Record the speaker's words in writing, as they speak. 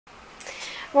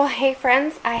Well, hey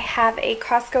friends, I have a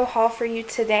Costco haul for you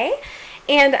today,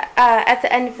 and at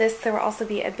the end of this there will also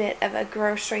be a bit of a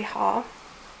grocery haul.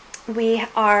 We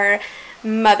are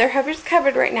Mother Hubbard's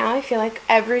covered right now. I feel like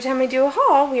every time I do a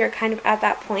haul we are kind of at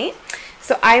that point.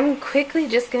 So I'm quickly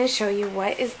just going to show you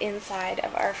what is inside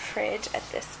of our fridge at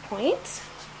this point.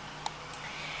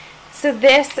 So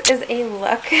this is a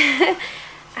look at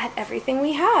everything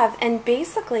we have, and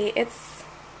basically it's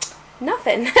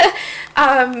nothing.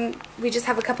 We just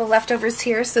have a couple leftovers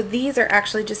here. So these are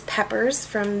actually just peppers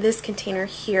from this container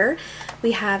here.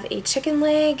 We have a chicken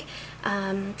leg,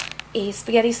 a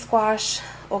spaghetti squash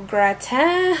au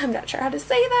gratin, I'm not sure how to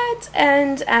say that,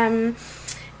 and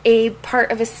a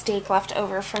part of a steak left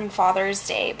over from Father's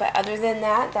Day. But other than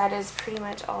that, that is pretty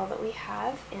much all that we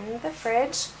have in the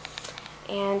fridge.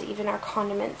 And even our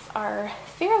condiments are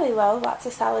fairly low, lots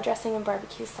of salad dressing and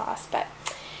barbecue sauce. But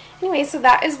anyway, so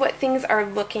that is what things are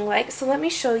looking like. So let me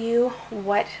show you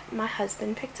what my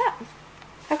husband picked up.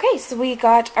 Okay, so we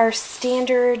got our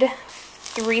standard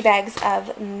 3 bags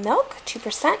of milk,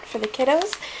 2% for the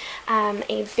kiddos,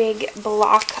 a big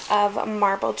block of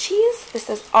marble cheese. This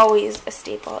is always a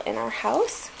staple in our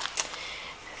house.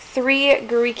 3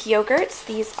 Greek yogurts.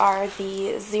 These are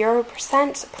the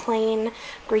 0% plain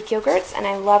Greek yogurts, and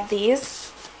I love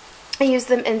these. I use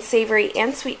them in savory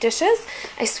and sweet dishes.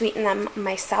 I sweeten them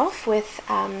myself with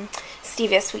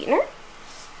stevia sweetener.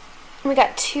 We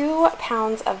got 2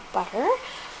 pounds of butter,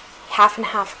 half and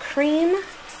half cream,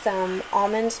 some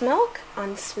almond milk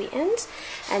unsweetened,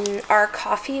 and our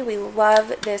coffee. We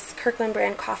love this Kirkland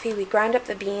brand coffee. We grind up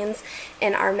the beans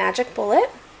in our Magic Bullet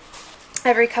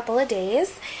every couple of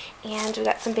days. And we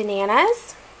got some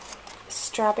bananas,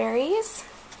 strawberries,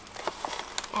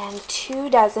 and 2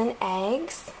 dozen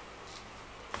eggs,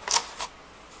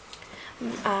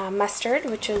 mustard,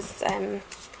 which is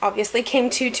obviously came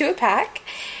 2 to a pack,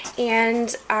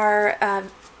 and our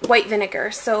white vinegar.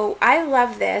 So I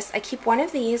love this. I keep one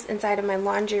of these inside of my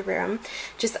laundry room,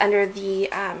 just under the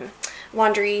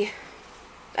laundry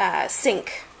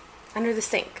sink. Under the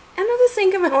sink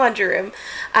in my laundry room.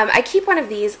 I keep one of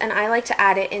these, and I like to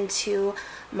add it into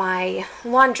my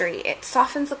laundry. It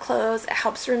softens the clothes, it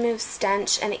helps remove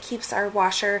stench, and it keeps our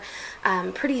washer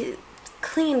pretty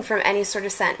clean from any sort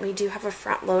of scent. We do have a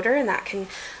front loader, and that can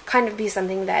kind of be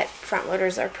something that front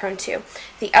loaders are prone to.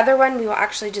 The other one we will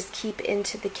actually just keep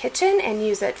into the kitchen and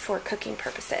use it for cooking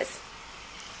purposes.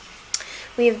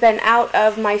 We've been out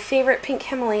of my favorite pink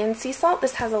Himalayan sea salt.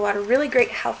 This has a lot of really great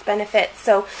health benefits.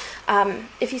 So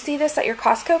if you see this at your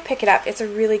Costco, pick it up. It's a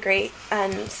really great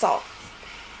salt.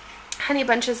 Honey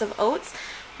bunches of oats.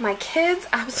 My kids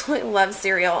absolutely love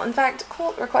cereal. In fact,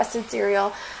 Colt requested cereal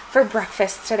for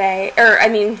breakfast today. Or, I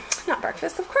mean, not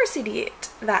breakfast. Of course he'd eat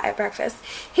that at breakfast.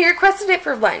 He requested it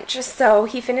for lunch. So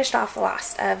he finished off the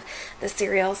last of the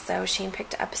cereal. So Shane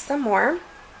picked up some more.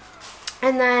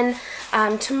 And then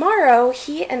tomorrow,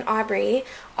 he and Aubrey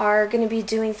are going to be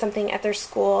doing something at their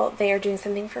school. They are doing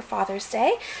something for Father's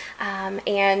Day,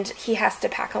 and he has to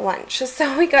pack a lunch.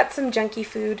 So we got some junky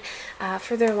food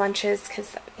for their lunches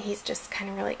because he's just kind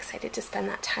of really excited to spend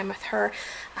that time with her.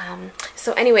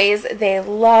 So anyways, they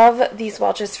love these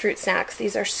Welch's fruit snacks.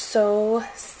 These are so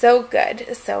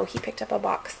good. So he picked up a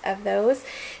box of those.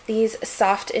 These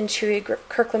soft and chewy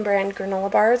Kirkland brand granola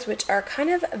bars, which are kind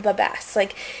of the best.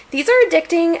 Like, these are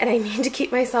addicting, and I need to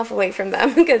keep myself away from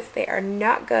them because they are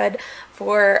not good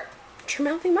for true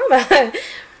mouthy mama.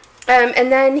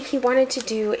 And then he wanted to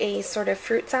do a sort of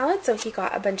fruit salad, so he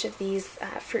got a bunch of these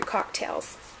fruit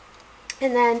cocktails.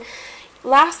 And then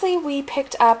lastly, we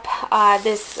picked up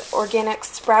this organic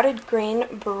sprouted grain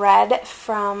bread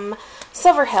from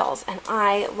Silver Hills, and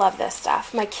I love this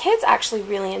stuff. My kids actually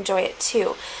really enjoy it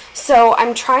too. So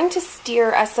I'm trying to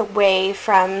steer us away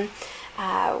from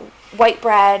white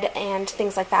bread and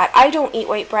things like that. I don't eat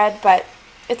white bread, but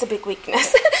it's a big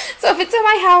weakness. So if it's in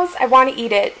my house, I want to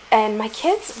eat it. And my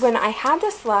kids, when I had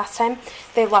this last time,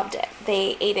 they loved it.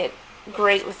 They ate it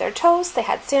great with their toast. They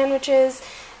had sandwiches.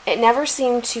 It never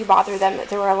seemed to bother them that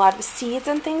there were a lot of seeds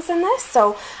and things in this.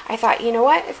 So I thought, you know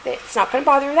what, if it's not going to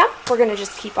bother them, we're going to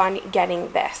just keep on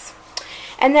getting this.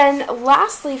 And then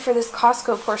lastly, for this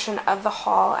Costco portion of the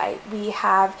haul, we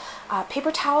have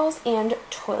paper towels and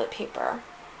toilet paper.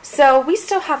 So we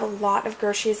still have a lot of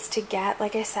groceries to get.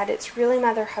 Like I said, it's really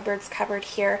Mother Hubbard's covered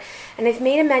here. And I've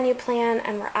made a menu plan,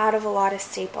 and we're out of a lot of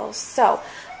staples. So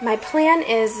my plan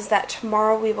is that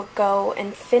tomorrow we will go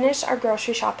and finish our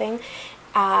grocery shopping.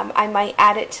 I might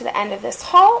add it to the end of this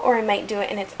haul, or I might do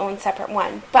it in its own separate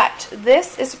one. But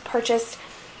this is purchased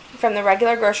from the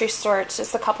regular grocery store. It's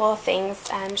just a couple of things.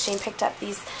 Shane picked up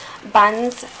these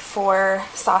buns for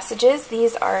sausages.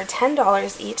 These are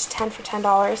 $10 each, 10 for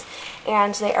 $10,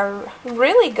 and they are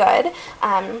really good.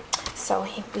 So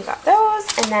we got those,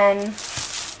 and then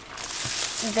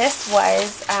this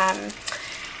was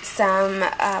some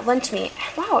lunch meat.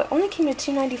 Wow, it only came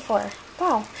to $2.94.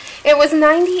 Wow, it was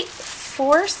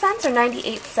 94 cents or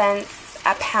 98 cents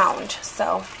a pound,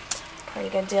 so pretty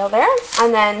good deal there.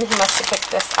 And then he must have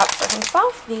picked this up for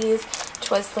himself, these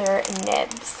Twizzler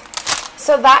nibs.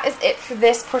 So that is it for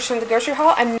this portion of the grocery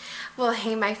haul. Well,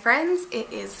 hey my friends,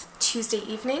 it is Tuesday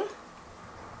evening,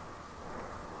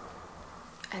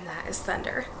 and that is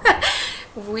thunder.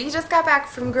 We just got back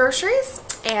from groceries,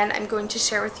 and I'm going to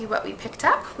share with you what we picked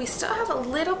up. We still have a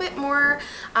little bit more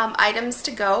items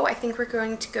to go. I think we're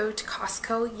going to go to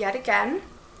Costco yet again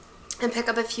and pick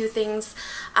up a few things.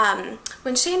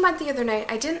 When Shane went the other night,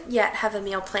 I didn't yet have a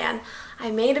meal plan.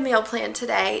 I made a meal plan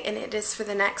today, and it is for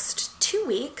the next 2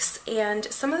 weeks, and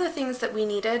some of the things that we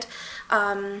needed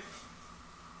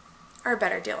are a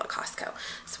better deal at Costco.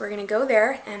 So we're going to go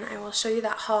there, and I will show you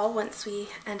that haul once we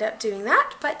end up doing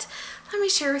that. But let me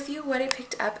share with you what I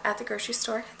picked up at the grocery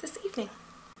store this evening.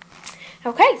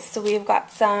 Okay, so we've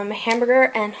got some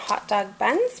hamburger and hot dog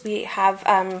buns. We have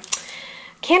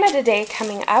Canada Day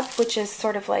coming up, which is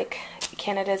sort of like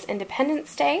Canada's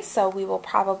Independence Day, so we will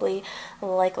probably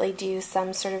likely do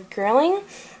some sort of grilling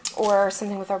or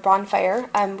something with our bonfire.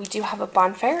 We do have a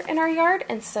bonfire in our yard,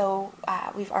 and so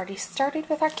we've already started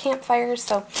with our campfire,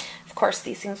 so of course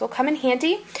these things will come in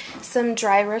handy. Some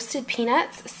dry roasted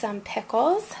peanuts, some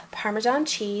pickles, Parmesan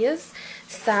cheese,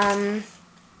 some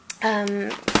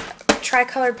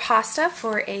tricolored pasta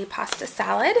for a pasta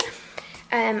salad,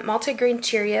 multigrain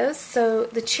Cheerios. So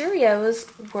the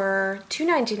Cheerios were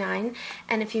 $2.99,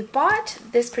 and if you bought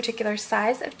this particular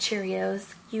size of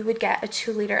Cheerios, you would get a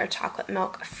 2 liter of chocolate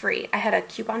milk free. I had a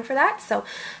coupon for that, so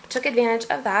I took advantage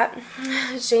of that.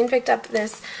 Shane picked up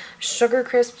this Sugar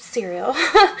Crisp cereal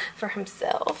for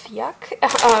himself.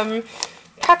 Yuck.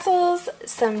 Pretzels,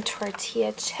 some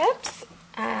tortilla chips,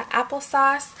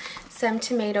 applesauce, some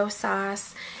tomato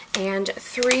sauce, and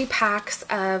 3 packs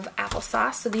of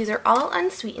applesauce. So these are all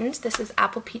unsweetened. This is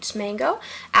apple peach mango,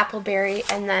 apple berry,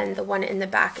 and then the one in the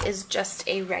back is just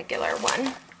a regular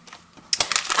one.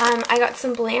 I got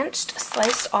some blanched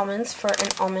sliced almonds for an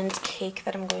almond cake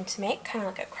that I'm going to make, kind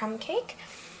of like a crumb cake.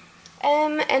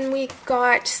 And we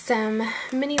got some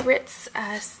mini Ritz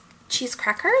cheese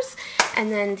crackers,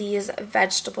 and then these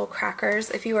vegetable crackers.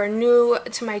 If you are new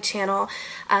to my channel,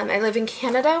 I live in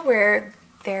Canada, where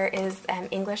there is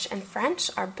English and French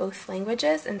are both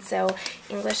languages, and so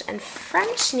English and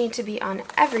French need to be on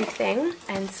everything,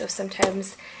 and so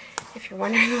sometimes if you're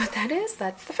wondering what that is,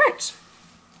 that's the French.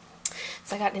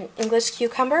 So I got an English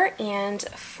cucumber and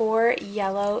 4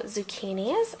 yellow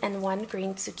zucchinis and 1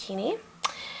 green zucchini,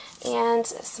 and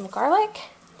some garlic,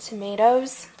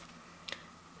 tomatoes,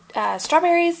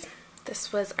 strawberries.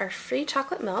 This was our free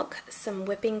chocolate milk, some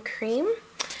whipping cream,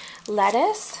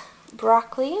 lettuce,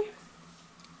 broccoli,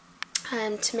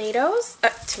 tomatoes,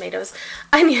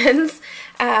 onions.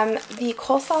 The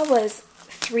coleslaw was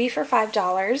 3 for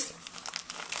 $5.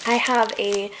 I have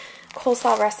a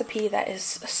coleslaw recipe that is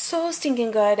so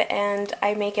stinking good, and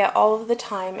I make it all of the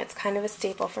time. It's kind of a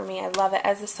staple for me. I love it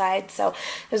as a side, so I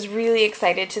was really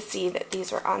excited to see that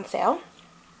these were on sale.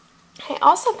 I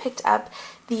also picked up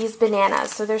these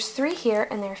bananas. So there's 3 here,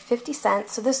 and they're 50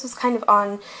 cents. So this was kind of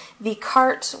on the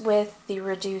cart with the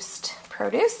reduced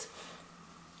produce.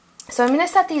 So I'm going to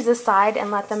set these aside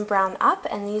and let them brown up,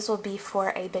 and these will be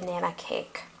for a banana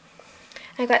cake.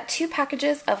 I got 2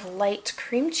 packages of light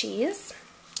cream cheese,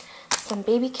 some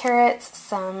baby carrots,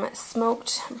 some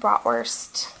smoked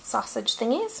bratwurst sausage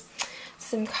thingies,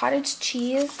 some cottage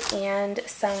cheese, and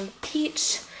some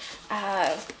peach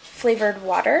flavored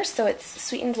water. So it's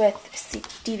sweetened with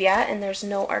stevia, and there's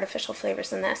no artificial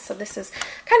flavors in this. So this is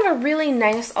kind of a really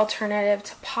nice alternative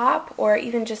to pop, or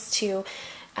even just to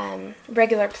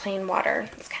regular plain water.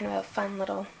 It's kind of a fun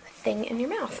little thing in your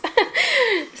mouth.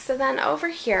 So then over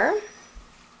here,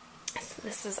 so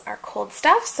this is our cold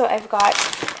stuff. So I've got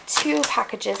 2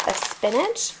 packages of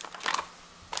spinach,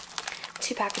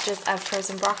 2 packages of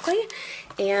frozen broccoli,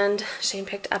 and Shane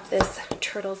picked up this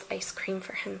Turtles ice cream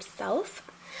for himself.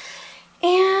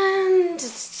 And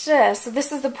so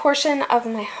this is the portion of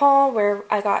my haul where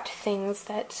I got things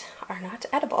that are not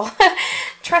edible.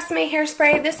 Trust Me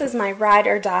hairspray. This is my ride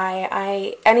or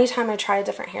die. Anytime I try a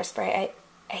different hairspray,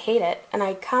 I hate it. And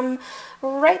I come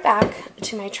right back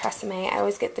to my Tresemme. I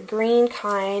always get the green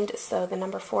kind, so the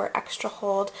number 4 extra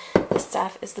hold. This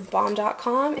stuff is the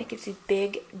bomb.com. It gives you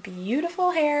big,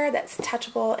 beautiful hair that's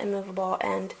touchable and movable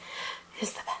and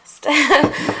is the best.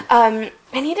 I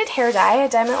needed hair dye. I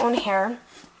dye my own hair.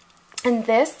 And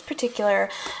this particular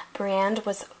brand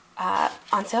was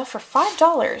on sale for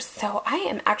 $5. So I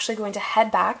am actually going to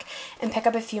head back and pick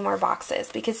up a few more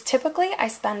boxes because typically I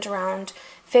spend around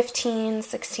 $15,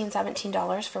 $16,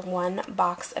 $17 for one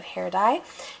box of hair dye.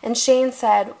 And Shane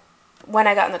said when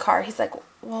I got in the car, he's like,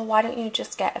 well, why don't you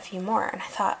just get a few more? And I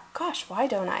thought, gosh, why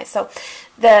don't I? So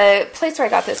the place where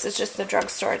I got this is just the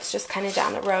drugstore. It's just kind of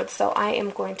down the road. So I am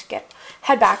going to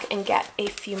head back and get a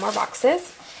few more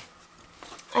boxes.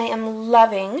 I am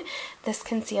loving this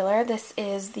concealer. This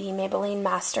is the Maybelline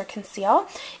Master Conceal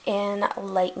in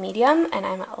light medium, and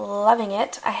I'm loving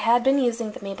it. I had been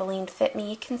using the Maybelline Fit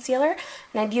Me concealer,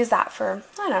 and I'd used that for,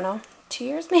 I don't know, 2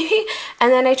 years maybe,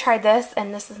 and then I tried this,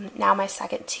 and this is now my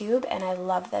second tube, and I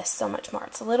love this so much more.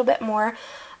 It's a little bit more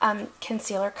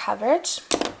concealer coverage.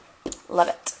 Love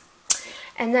it.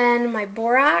 And then my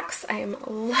borax, I am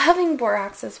loving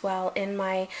borax as well in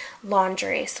my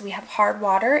laundry. So we have hard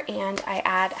water and I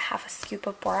add half a scoop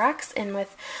of borax in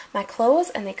with my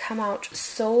clothes and they come out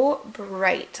so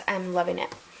bright. I'm loving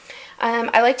it.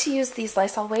 I like to use these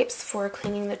Lysol wipes for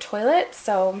cleaning the toilet.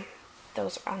 So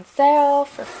those are on sale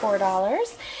for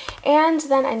 $4. And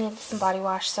then I needed some body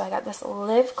wash. So I got this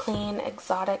Live Clean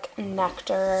Exotic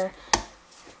Nectar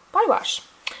body wash.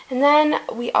 And then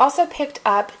we also picked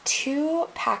up 2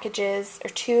 packages, or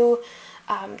 2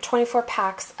 24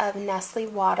 packs of Nestle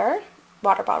water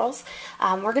bottles.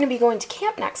 We're going to be going to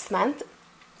camp next month.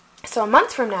 So a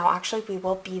month from now, actually, we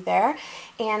will be there.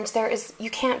 And you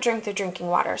can't drink the drinking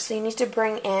water. So you need to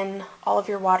bring in all of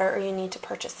your water or you need to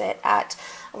purchase it at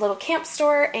a little camp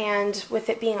store. And with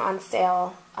it being on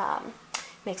sale,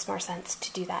 makes more sense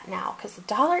to do that now because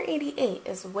 $1.88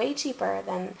 is way cheaper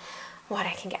than what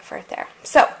I can get for it there.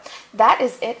 So that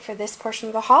is it for this portion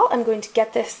of the haul. I'm going to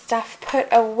get this stuff put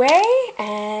away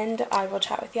and I will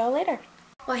chat with y'all later.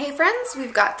 Well, hey friends,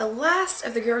 we've got the last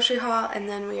of the grocery haul and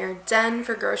then we are done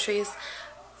for groceries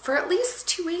for at least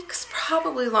 2 weeks,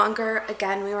 probably longer.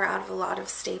 Again, we were out of a lot of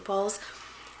staples.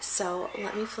 So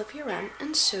let me flip you around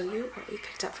and show you what we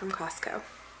picked up from Costco.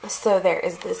 So there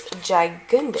is this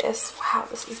gigundous, wow,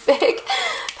 this is big,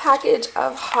 package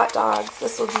of hot dogs.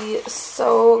 This will be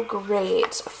so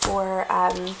great for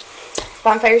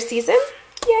bonfire season.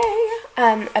 Yay!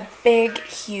 A big,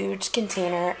 huge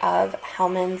container of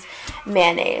Hellmann's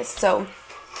mayonnaise. So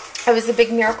I was a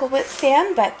big Miracle Whip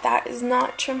fan, but that is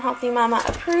not Trim Healthy Mama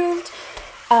approved.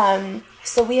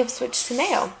 So we have switched to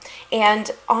mayo.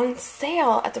 And on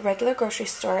sale at the regular grocery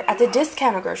store, at the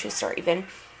discounted grocery store even,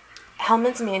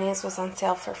 Hellmann's mayonnaise was on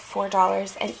sale for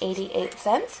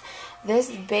 $4.88.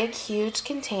 This big, huge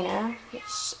container,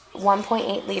 which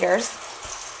 1.8 liters,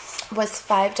 was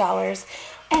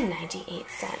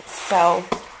 $5.98. So,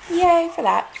 yay for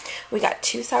that. We got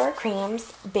 2 sour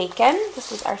creams, bacon.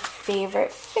 This is our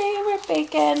favorite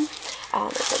bacon. It's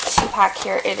a 2-pack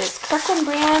here. It is Kirkland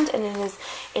brand, and it is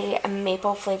a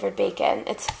maple flavored bacon.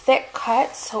 It's thick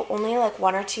cut, so only like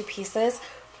 1 or 2 pieces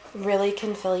really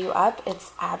can fill you up.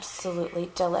 It's absolutely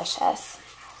delicious.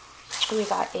 We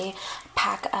got a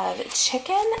pack of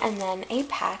chicken and then a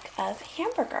pack of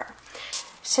hamburger.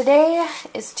 Today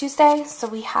is Tuesday, so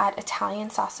we had Italian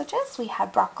sausages, we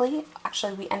had broccoli,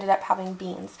 actually we ended up having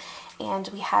beans, and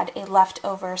we had a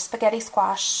leftover spaghetti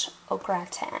squash au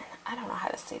gratin. I don't know how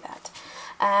to say that.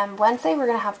 Wednesday we're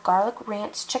going to have garlic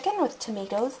ranch chicken with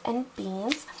tomatoes and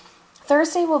beans.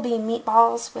 Thursday will be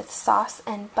meatballs with sauce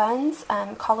and buns,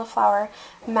 cauliflower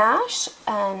mash,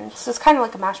 and so it's kind of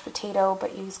like a mashed potato,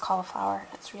 but you use cauliflower.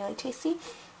 It's really tasty,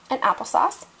 and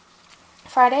applesauce.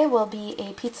 Friday will be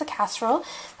a pizza casserole.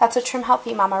 That's a Trim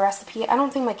Healthy Mama recipe. I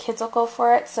don't think my kids will go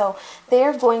for it, so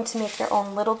they're going to make their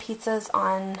own little pizzas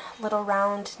on little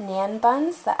round naan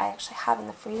buns that I actually have in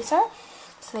the freezer,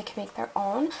 so they can make their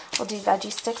own. We'll do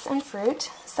veggie sticks and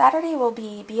fruit. Saturday will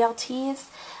be BLTs,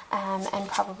 and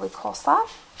probably coleslaw.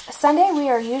 Sunday we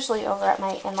are usually over at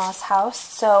my in-laws house,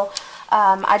 so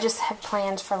I just have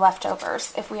planned for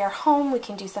leftovers. If we are home, we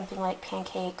can do something like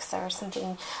pancakes or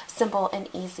something simple and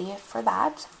easy for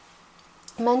that.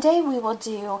 Monday we will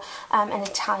do an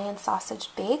Italian sausage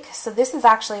bake. So this is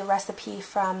actually a recipe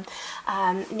from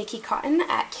Nikki Cotton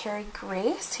at Carrie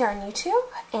Grace here on YouTube,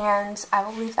 and I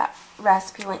will leave that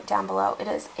recipe link down below. It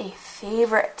is a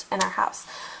favorite in our house.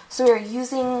 So we are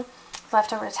using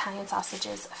leftover Italian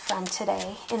sausages from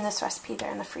today in this recipe.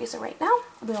 They're in the freezer right now.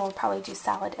 We will probably do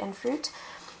salad and fruit.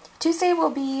 Tuesday will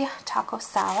be taco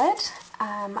salad.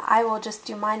 I will just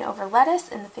do mine over lettuce,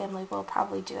 and the family will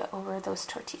probably do it over those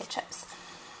tortilla chips.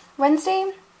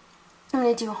 Wednesday, I'm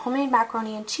going to do homemade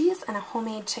macaroni and cheese and a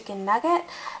homemade chicken nugget,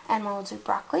 and we'll do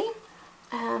broccoli.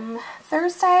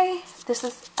 Thursday, this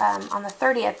is on the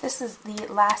 30th, this is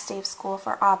the last day of school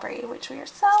for Aubrey, which we are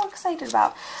so excited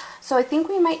about. So I think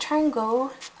we might try and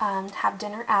go have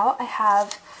dinner out. I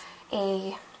have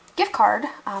a gift card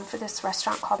for this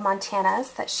restaurant called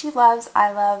Montana's that she loves,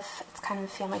 I love. It's kind of a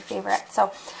family favorite.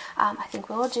 So I think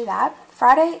we will do that.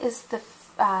 Friday is the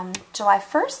July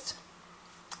 1st.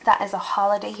 That is a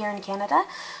holiday here in Canada.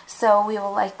 So we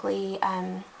will likely,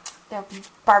 there'll be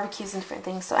barbecues and different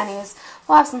things. So anyways,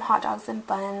 we'll have some hot dogs and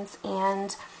buns,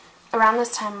 and around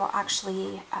this time we'll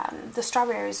actually, the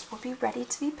strawberries will be ready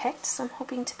to be picked. So I'm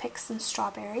hoping to pick some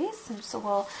strawberries, and so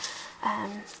we'll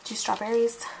do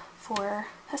strawberries for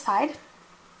a side.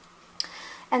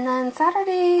 And then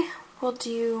Saturday we'll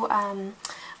do,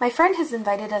 my friend has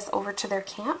invited us over to their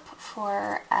camp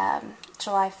for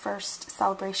July 1st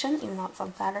celebration, even though it's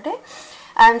on Saturday.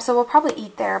 So we'll probably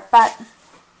eat there, but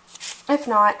if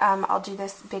not, I'll do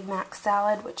this Big Mac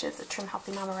salad, which is a Trim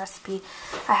Healthy Mama recipe.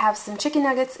 I have some chicken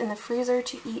nuggets in the freezer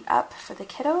to eat up for the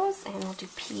kiddos, and we'll do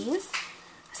peas.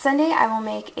 Sunday, I will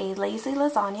make a lazy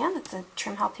lasagna. That's a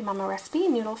Trim Healthy Mama recipe,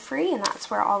 noodle-free, and that's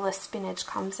where all the spinach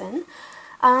comes in.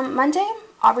 Monday,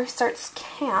 Aubrey starts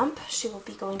camp. She will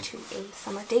be going to a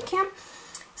summer day camp.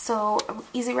 So,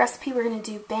 easy recipe, we're going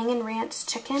to do bangin' ranch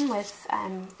chicken with,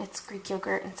 it's Greek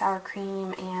yogurt and sour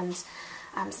cream and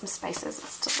some spices.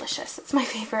 It's delicious. It's my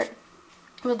favorite.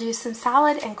 We'll do some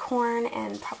salad and corn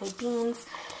and probably beans.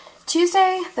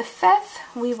 Tuesday, the 5th,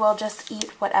 we will just eat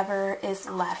whatever is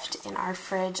left in our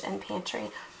fridge and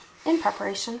pantry in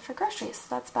preparation for groceries.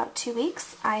 So that's about 2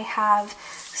 weeks. I have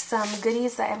some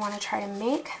goodies that I want to try to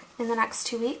make in the next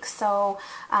 2 weeks. So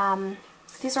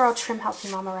these are all Trim Healthy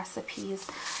Mama recipes.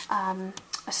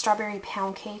 A strawberry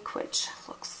pound cake, which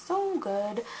looks so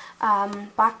good.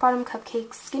 Black bottom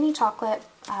cupcakes, skinny chocolate.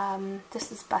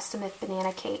 This is Bust a Myth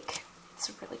banana cake. It's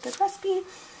a really good recipe.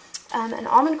 An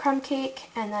almond crumb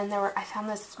cake, and then I found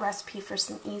this recipe for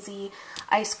some easy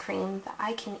ice cream that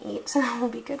I can eat, so that will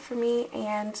be good for me,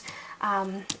 and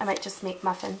I might just make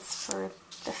muffins for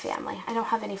the family. I don't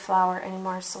have any flour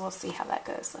anymore, so we'll see how that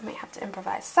goes. I might have to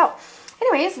improvise. So,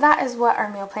 anyways, that is what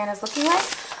our meal plan is looking like.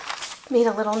 Made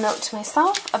a little note to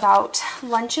myself about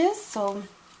lunches, so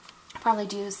I'll probably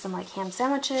do some like ham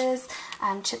sandwiches,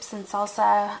 chips and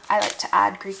salsa. I like to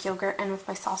add Greek yogurt in with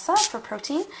my salsa for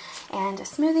protein, and a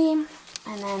smoothie,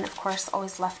 and then of course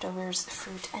always leftovers,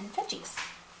 fruit and veggies.